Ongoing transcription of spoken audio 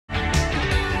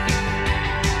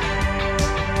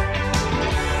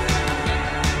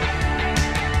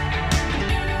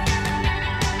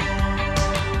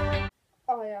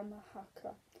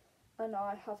and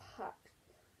I have hacked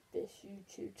this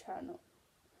YouTube channel.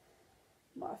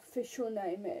 My official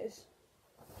name is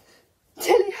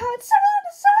Tilly Hart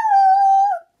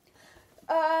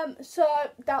Sanderson! So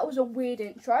that was a weird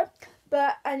intro.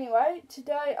 But anyway,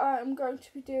 today I am going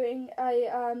to be doing a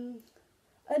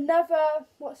another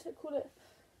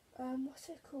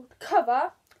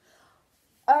cover.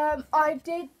 I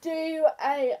did do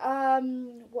a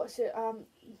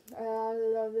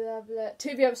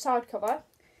To the Other Side cover,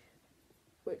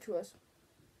 which was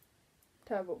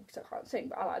terrible because I can't sing,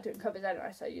 but I like doing covers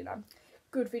anyway, so you know,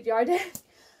 good video idea.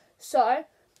 So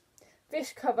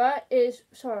this cover is,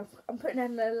 sorry, I'm putting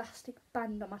an elastic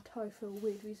band on my toe for a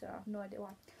weird reason. I have no idea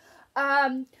why.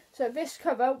 So this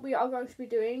cover we are going to be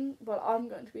doing, well, I'm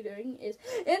going to be doing, is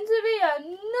Into the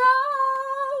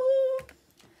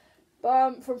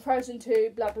Unknown, from Frozen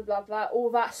 2, blah blah blah blah,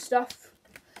 all that stuff.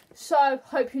 So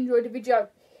hope you enjoyed the video.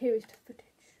 Here is the footage.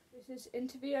 This is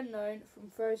Into the Unknown from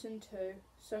Frozen 2,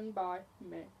 sung by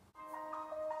me.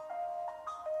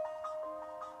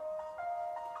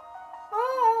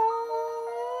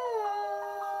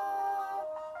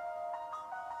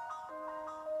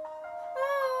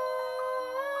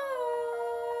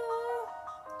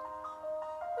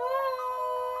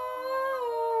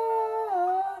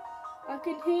 I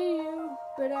can hear you,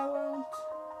 but I won't.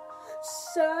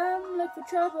 Some look for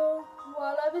trouble,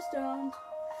 while others don't.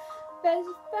 There's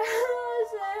 1,000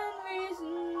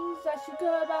 reasons I should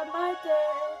go about my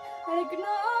day and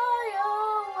ignore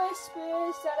your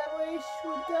whispers that I wish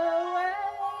would go away.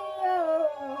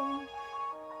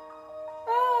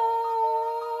 Oh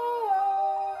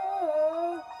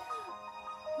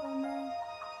no.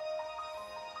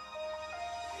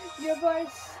 Your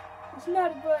voice is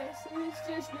not a voice, it's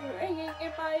just ringing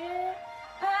in my ear.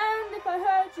 And if I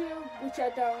heard you, which I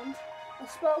don't, I've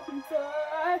spoken for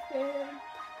I fear.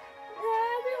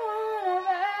 Everyone I've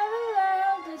ever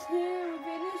loved is here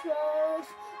within his rose.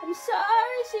 I'm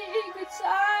sorry, secret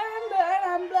sign, but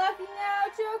I'm blocking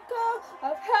out your call.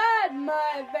 I've had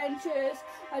my adventures,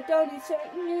 I don't need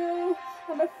something new.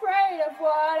 I'm afraid of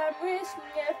what I'm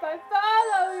risking if I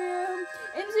follow you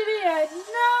into the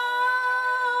unknown,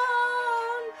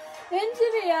 into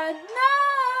the unknown,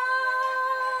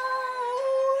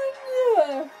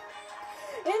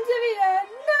 into the unknown.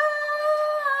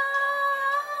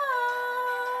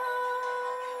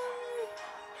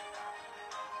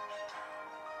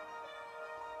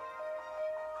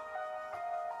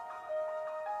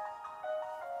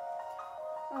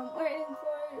 I'm waiting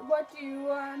for you, what do you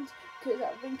want? 'Cause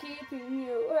I've been keeping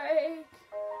you awake.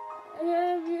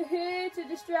 And you're here to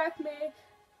distract me,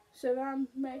 so I'm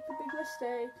making a big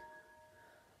mistake.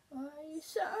 Are you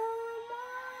someone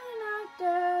out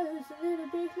there who's a little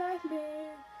bit like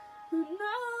me, who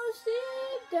knows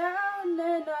deep down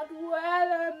they're not where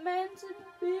they're meant to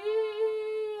be?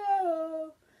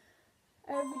 Oh,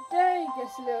 every day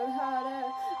gets a little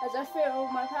harder as I feel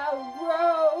my power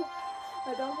grow.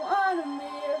 I don't want to be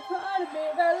a part of me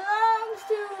that longs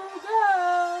to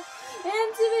go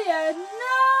into the unknown,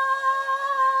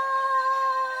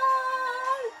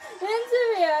 into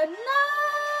the unknown,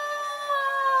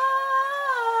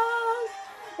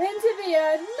 into the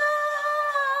unknown.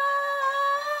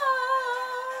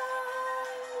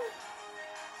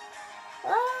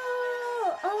 Oh,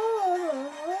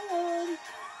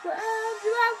 when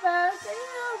you are fast, can you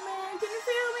know me? Can you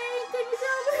feel me? Can you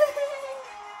show me?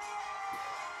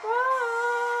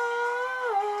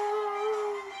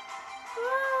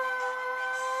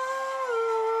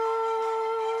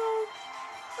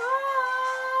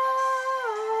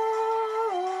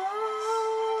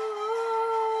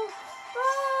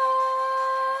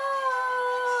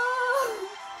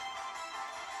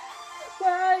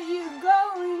 Where are you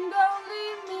going? Don't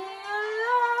leave me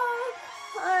alone.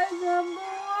 I number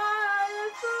one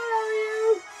and follow you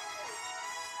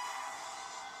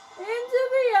into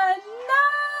the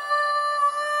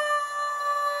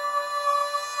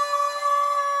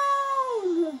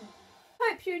unknown.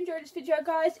 Hope you enjoyed this video,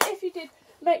 guys. If you did,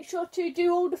 make sure to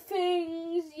do all the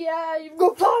things. Yeah, you've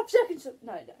got 5 seconds.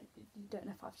 No, you don't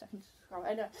have 5 seconds.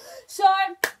 I know. So,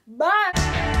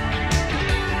 bye.